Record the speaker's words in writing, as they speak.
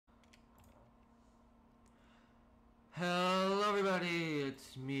Hello everybody,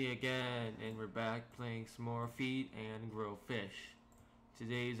 it's me again, and we're back playing some more Feed and Grow Fish.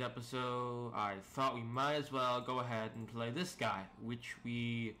 Today's episode, I thought we might as well go ahead and play this guy, which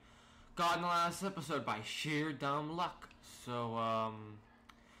we got in the last episode by sheer dumb luck. So,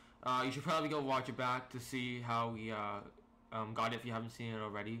 you should probably go watch it back to see how we got it if you haven't seen it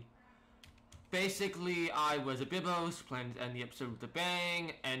already. Basically, I was a Bibos, planned to end the episode with a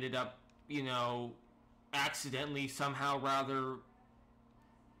bang, ended up, accidentally, somehow, rather,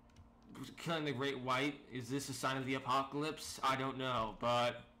 killing the Great White. Is this a sign of the apocalypse? I don't know,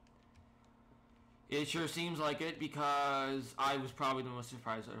 but it sure seems like it because I was probably the most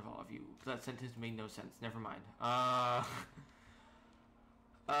surprised out of all of you. That sentence made no sense. Never mind.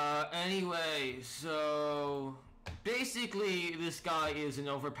 Anyway, so basically, this guy is an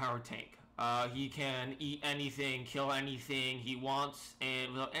overpowered tank. He can eat anything, kill anything he wants,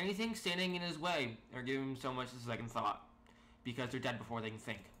 and without anything standing in his way or giving him so much as a second thought, because they're dead before they can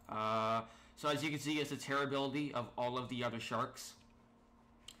think. So as you can see, it's the terrorability of all of the other sharks.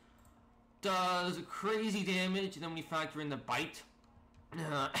 Does crazy damage, and then when you factor in the bite,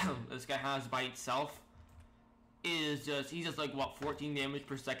 this guy has by itself, he's just like, what, 14 damage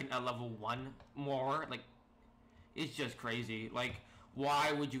per second at level 1 more? Like, it's just crazy. Like,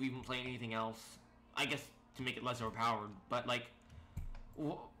 why would you even play anything else? I guess to make it less overpowered, but like,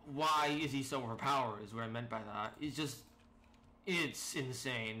 why is he so overpowered is what I meant by that. It's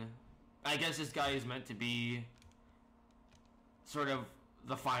insane. I guess this guy is meant to be sort of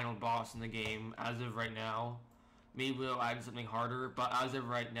the final boss in the game as of right now. Maybe we'll add something harder, but as of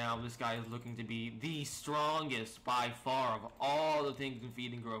right now, this guy is looking to be the strongest by far of all the things in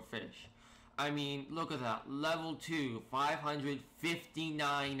Feed and Grow Fish. I mean, look at that. Level 2,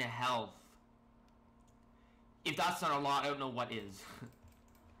 559 health. If that's not a lot, I don't know what is.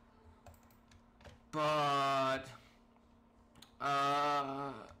 But,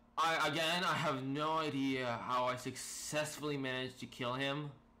 I have no idea how I successfully managed to kill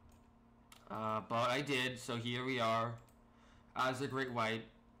him. But I did, so here we are. As a Great White.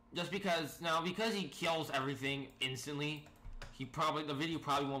 Just because he kills everything instantly, the video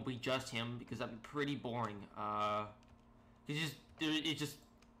probably won't be just him, because that'd be pretty boring. It just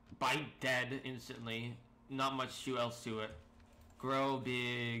bite dead instantly. Not much else to it. Grow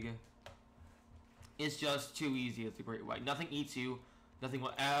big. It's just too easy as a Great White. Nothing eats you. Nothing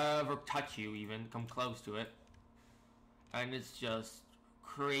will ever touch you, even come close to it. And it's just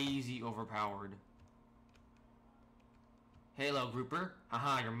crazy overpowered. Hello, grouper.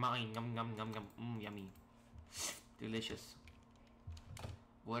 Haha, you're mine. Yum yum yum yum. Yummy. Delicious.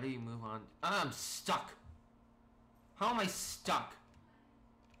 What do you move on? I'm stuck! How am I stuck?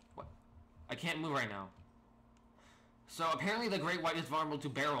 What? I can't move right now. So apparently the Great White is vulnerable to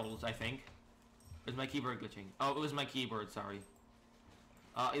barrels, I think. Is my keyboard glitching? Oh, it was my keyboard, sorry.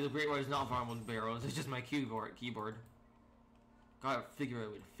 The Great White is not vulnerable to barrels, it's just my keyboard. Gotta figure out a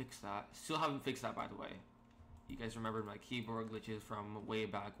way to fix that. Still haven't fixed that, by the way. You guys remembered my keyboard glitches from way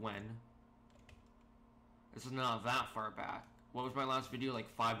back when. This is not that far back. What was my last video, like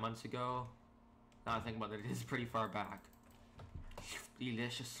 5 months ago? Now I think about it, it is pretty far back.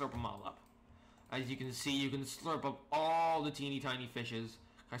 Delicious, slurp them all up. As you can see, you can slurp up all the teeny tiny fishes.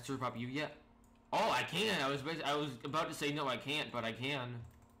 Can I slurp up you yet? Oh, I can! I was about to say no, I can't, but I can.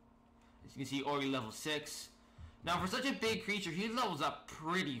 As you can see, already level 6. Now, for such a big creature, he levels up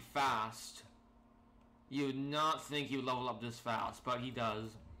pretty fast. You would not think he would level up this fast, but he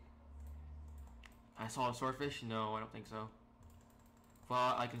does. I saw a swordfish? No, I don't think so.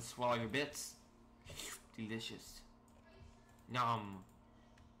 Well, I can swallow your bits. Delicious. Nom.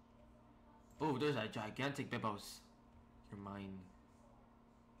 Oh, there's a gigantic Bibos. You're mine.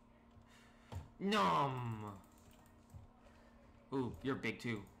 Nom. Ooh, you're big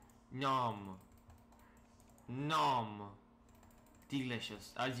too. Nom. Nom.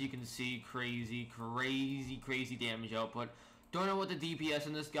 Delicious. As you can see, crazy damage output. Don't know what the DPS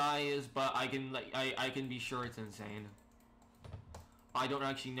in this guy is, but I can be sure it's insane. I don't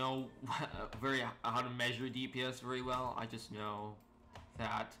actually know how to measure DPS very well. I just know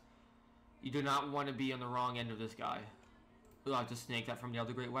that you do not want to be on the wrong end of this guy. We'll have to snake that from the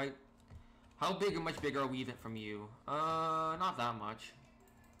other Great White. How big or much bigger are we from you? Not that much.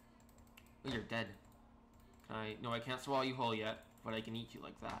 Oh, you're dead. No, I can't swallow you whole yet, but I can eat you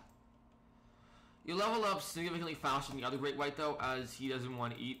like that. You level up significantly faster than the other Great White, though, as he doesn't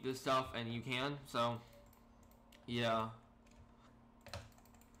want to eat this stuff, and you can, so yeah.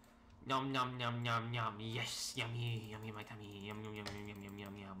 Nom nom nom nom nom. Yes, yummy, yummy my tummy. Yum yum yum yum yum yum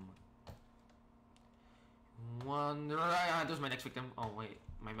yum yum. There's my next victim. Oh wait,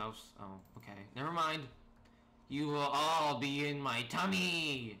 my mouse. Oh, okay. Never mind. You will all be in my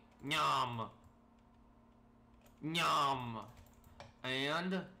tummy. Nyam. Nyam.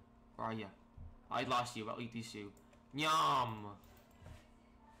 And where are you? I lost you. I'll eat these two. Nyam.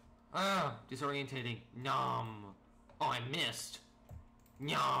 Ah, disorientating. Nyam. Oh, I missed.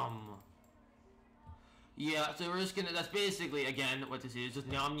 Nyam. Yeah, so we're just gonna, that's basically, again, what this is. Just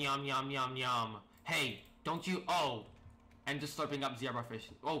nyam, nyam, nyam, nyam, nyam. Hey, don't you, oh. And just slurping up zebra fish.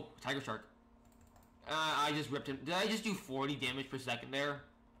 Oh, tiger shark. I just ripped him. Did I just do 40 damage per second there?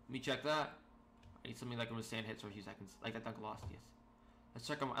 Let me check that. I need something like I'm gonna stand hits for a few seconds. Like that dunk lost, yes. Let's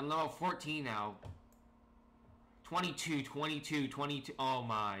check them. I'm level 14 now. 22, 22, 22. Oh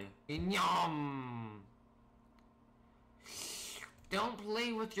my. Yum! Don't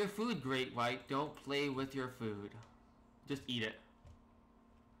play with your food, Great White. Don't play with your food. Just eat it.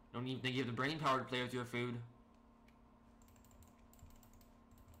 Don't even think you have the brain power to play with your food.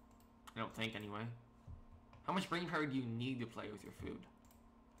 I don't think, anyway. How much brain power do you need to play with your food?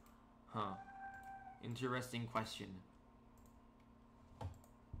 Huh. Interesting question.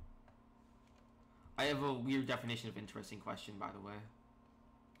 I have a weird definition of interesting question, by the way.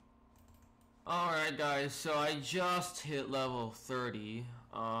 Alright guys, so I just hit level 30.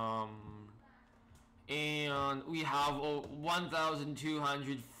 And we have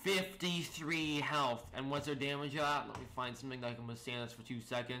 1,253 health. And what's our damage at? Let me find something that I can withstand this for 2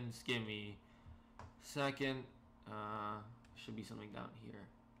 seconds. Give me a second. Should be something down here.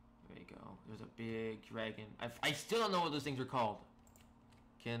 There you go. There's a big dragon. I still don't know what those things are called.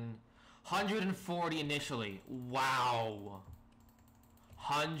 140 initially. Wow.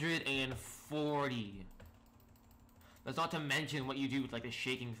 140. That's not to mention what you do with like the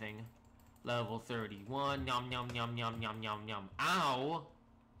shaking thing. Level 31. Yum yum yum yum yum yum yum. Ow!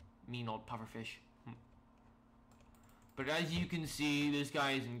 Mean old pufferfish. But as you can see, this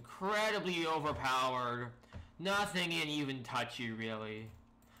guy is incredibly overpowered. Nothing can even touch you, really.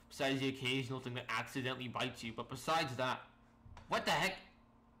 Besides the occasional thing that accidentally bites you. But besides that... What the heck?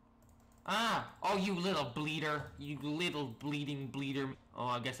 Ah! Oh, you little bleeder. You little bleeding bleeder. Oh,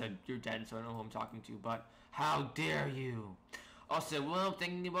 I guess you're dead, so I don't know who I'm talking to. But how dare you? Also, while I'm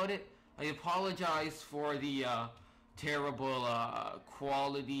thinking about it, I apologize for the terrible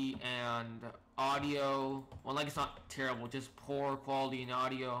quality and audio. Well, like it's not terrible, just poor quality and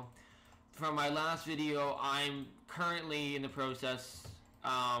audio. For my last video, I'm currently in the process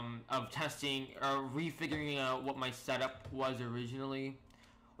of testing or refiguring out what my setup was originally.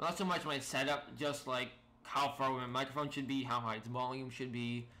 Well, not so much my setup, just like how far away my microphone should be, how high its volume should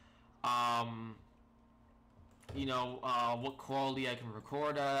be, you know, what quality I can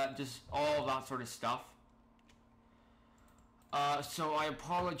record at, just all of that sort of stuff. So I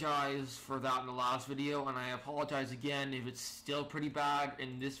apologize for that in the last video, and I apologize again if it's still pretty bad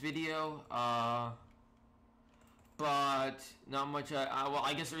in this video. But not much, well,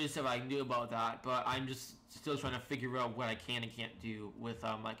 I guess there is stuff I can do about that, but I'm just still trying to figure out what I can and can't do with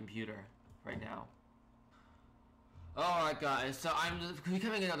my computer right now. Alright guys, so I'm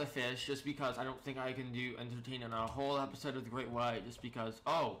becoming another fish just because I don't think I can entertain on a whole episode of the Great White just because,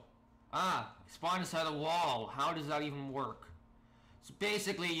 spawn inside the wall. How does that even work? So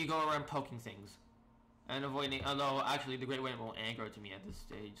basically you go around poking things and avoiding, although actually the Great White won't aggro to me at this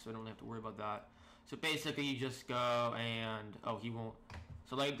stage, so I don't have to worry about that. So basically you just go and, oh, he won't.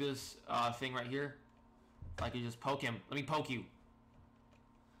 So like this thing right here, if I could just poke him. Let me poke you.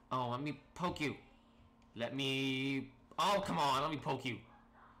 Oh, let me poke you. Let me... Oh, come on, let me poke you.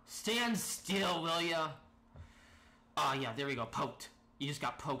 Stand still, will ya? Ah, yeah, there we go, poked. You just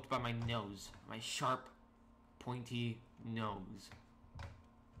got poked by my nose. My sharp, pointy nose.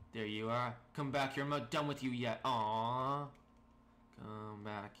 There you are. Come back here, I'm not done with you yet. Aww. Come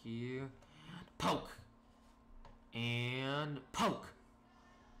back here. Poke. And poke.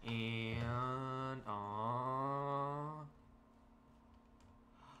 And... Aww.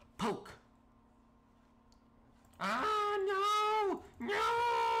 Poke. Ah, no!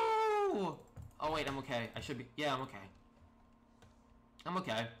 No! Oh, wait, I'm okay. I should be... Yeah, I'm okay. I'm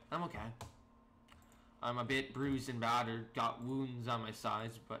okay. I'm okay. I'm a bit bruised and battered. Got wounds on my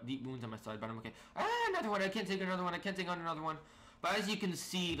sides, but deep wounds on my side, but I'm okay. Ah, another one. I can't take another one. I can't take on another one. But as you can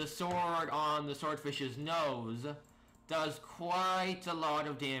see, the sword on the swordfish's nose does quite a lot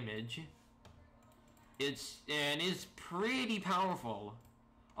of damage. And is pretty powerful.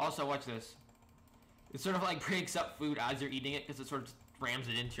 Also, watch this. It sort of like breaks up food as you're eating it because it sort of rams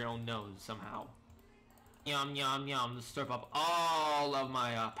it into your own nose somehow. Yum, yum, yum. Just slurp up all of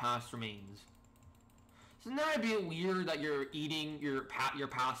my past remains. Isn't that a bit weird that you're eating your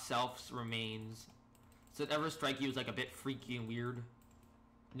past self's remains? Does it ever strike you as like a bit freaky and weird?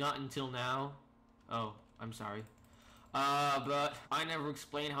 Not until now? Oh, I'm sorry. But I never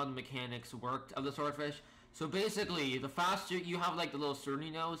explained how the mechanics worked of the swordfish. So basically, the faster you have like the little sturdy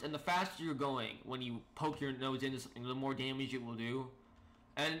nose, and the faster you're going when you poke your nose into something, the more damage it will do.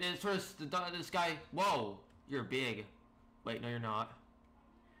 And it's sort of this guy. Whoa, you're big. Wait, no, you're not.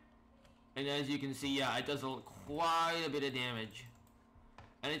 And as you can see, yeah, it does quite a bit of damage.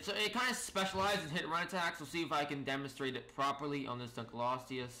 And it kind of specializes in hit and run attacks. We'll see if I can demonstrate it properly on this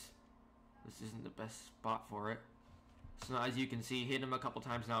Dunkleosteus. This isn't the best spot for it. So as you can see, hit him a couple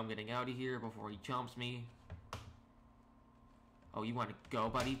times now. I'm getting out of here before he jumps me. Oh, you want to go,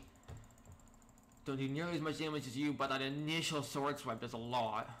 buddy? Don't do nearly as much damage as you, but that initial sword swipe does a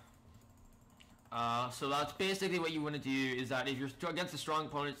lot. So that's basically what you want to do, is that if you're against a strong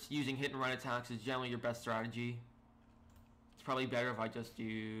opponents, using hit and run attacks is generally your best strategy. It's probably better if I just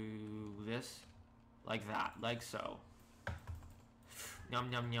do this. Like that. Like so.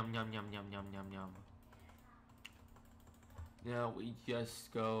 Yum yum yum yum yum yum yum yum yum. Now we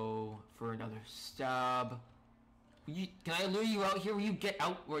just go for another stab. Can I lure you out here? Will you get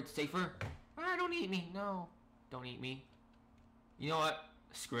out where it's safer? Ah, don't eat me. No. Don't eat me. You know what?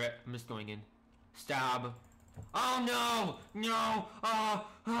 Screw it. I'm just going in. Stab. Oh no! No!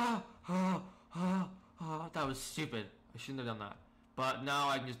 That was stupid. I shouldn't have done that. But now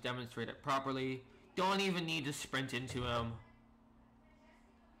I can just demonstrate it properly. Don't even need to sprint into him.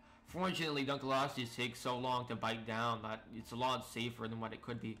 Fortunately, Dunkleosteus takes so long to bite down that it's a lot safer than what it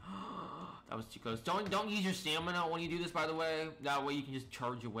could be. That was too close. Don't use your stamina when you do this, by the way. That way you can just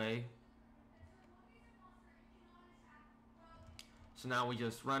charge away. So now we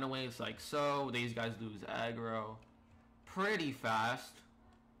just run away. It's like so. These guys lose aggro pretty fast.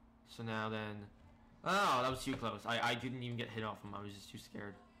 So now then... Oh, that was too close. I didn't even get hit off him. I was just too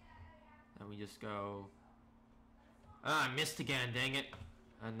scared. Then we just go... Ah, I missed again. Dang it.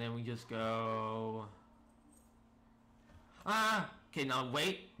 And then we just go... Ah! Okay, now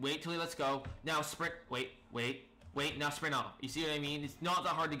wait till he lets go. Now sprint. Wait. Now sprint off. You see what I mean? It's not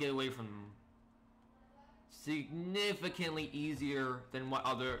that hard to get away from him. Significantly easier than what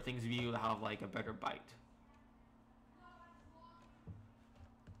other things view that have like a better bite.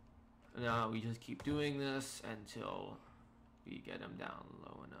 Now we just keep doing this until we get him down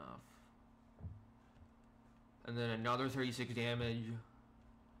low enough. And then another 36 damage.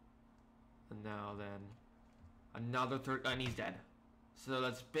 And now then another and he's dead. So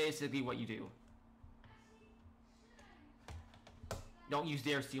that's basically what you do. Don't you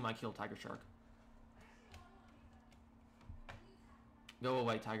dare steal my kill, Tiger Shark. Go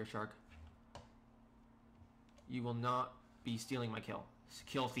away, Tiger Shark. You will not be stealing my kill.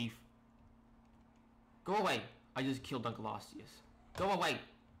 Kill thief. Go away. I just killed Dunkleosteus. Go away.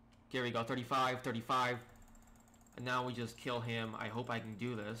 Here we go. 35. And now we just kill him. I hope I can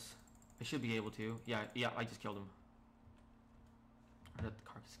do this. I should be able to. Yeah, I just killed him. Where did the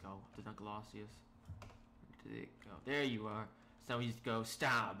carcass go? The Dunkleosteus. Where did it go? There you are. So now we just go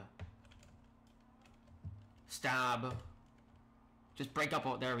stab. Stab. Just break up.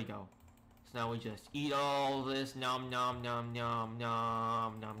 Oh, there we go. So now we just eat all this. Nom nom nom nom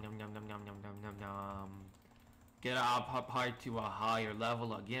nom nom nom nom nom nom nom nom nom nom. Get up high to a higher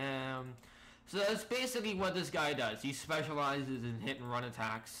level again. So that's basically what this guy does. He specializes in hit and run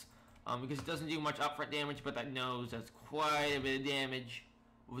attacks. Because it doesn't do much upfront damage, but that nose does quite a bit of damage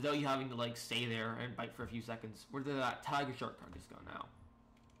without you having to like stay there and bite for a few seconds. Where did that Tiger Shark carcass go now?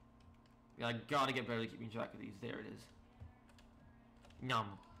 Yeah, I gotta get better at keeping track of these. There it is. Numb.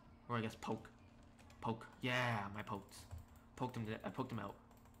 Or I guess poke. Poke. Yeah, my pokes. I poked him out.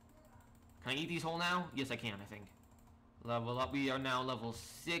 Can I eat these whole now? Yes, I can, I think. Level up. We are now level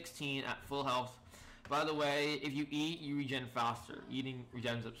 16 at full health. By the way, if you eat, you regen faster. Eating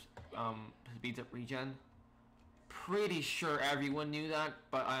regens up, speeds up regen. Pretty sure everyone knew that,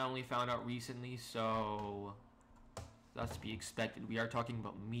 but I only found out recently, so that's to be expected. We are talking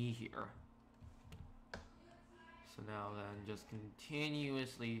about me here. So now then, just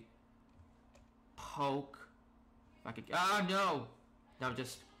continuously poke. If I could, no! Now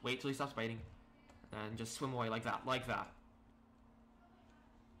just wait till he stops biting, and just swim away like that,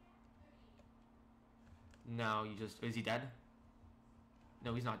 Now you just, is he dead?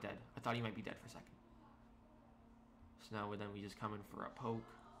 No, he's not dead. I thought he might be dead for a second. So now then we just come in for a poke,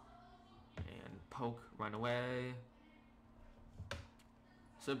 and poke, run away.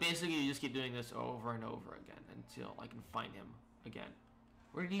 So basically you just keep doing this over and over again until I can find him again.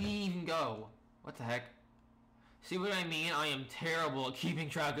 Where did he even go? What the heck? See what I mean? I am terrible at keeping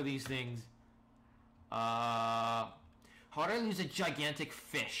track of these things. How did I lose a gigantic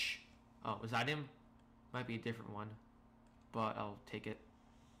fish? Oh, was that him? Might be a different one, but I'll take it.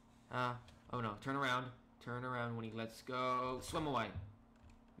 Oh no, turn around. Turn around when he lets go. Swim away.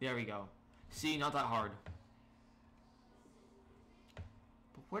 There we go. See, not that hard.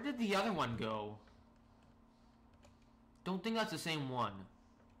 But where did the other one go? Don't think that's the same one.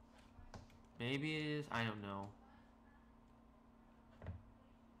 Maybe it is. I don't know.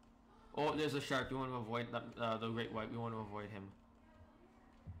 Oh, there's a shark. We want to avoid the great white. We want to avoid him.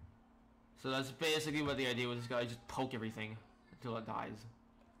 So that's basically what the idea was. This guy just poke everything until it dies.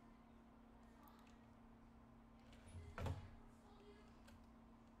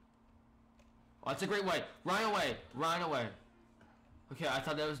 Oh, that's a great white. Run away. Run away. Okay, I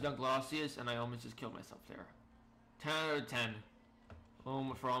thought that was Douglassius, and I almost just killed myself there. 10 out of 10.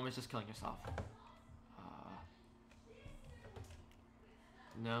 For almost just killing yourself.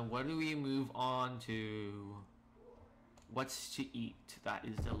 Now, what do we move on to? What's to eat that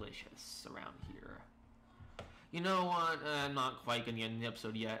is delicious around here? You know what? I'm not quite going to end the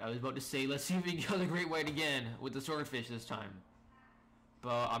episode yet. I was about to say, let's see if we can kill the great white again with the swordfish this time.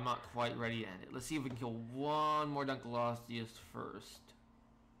 But I'm not quite ready to end it. Let's see if we can kill one more Dunkleosteus first.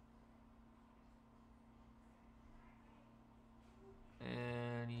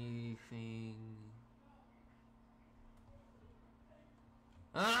 Anything?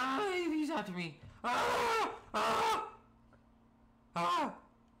 Ah! He's after me! Ah! Ah! Ah!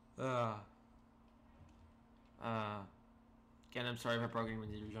 Again, I'm sorry if I broke any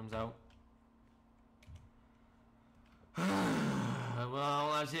when the drums out.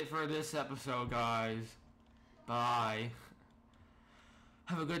 Well, that's it for this episode, guys. Bye.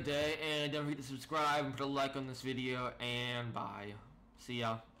 Have a good day, and don't forget to subscribe and put a like on this video, and bye. See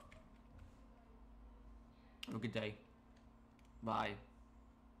ya. Have a good day. Bye.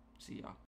 See ya.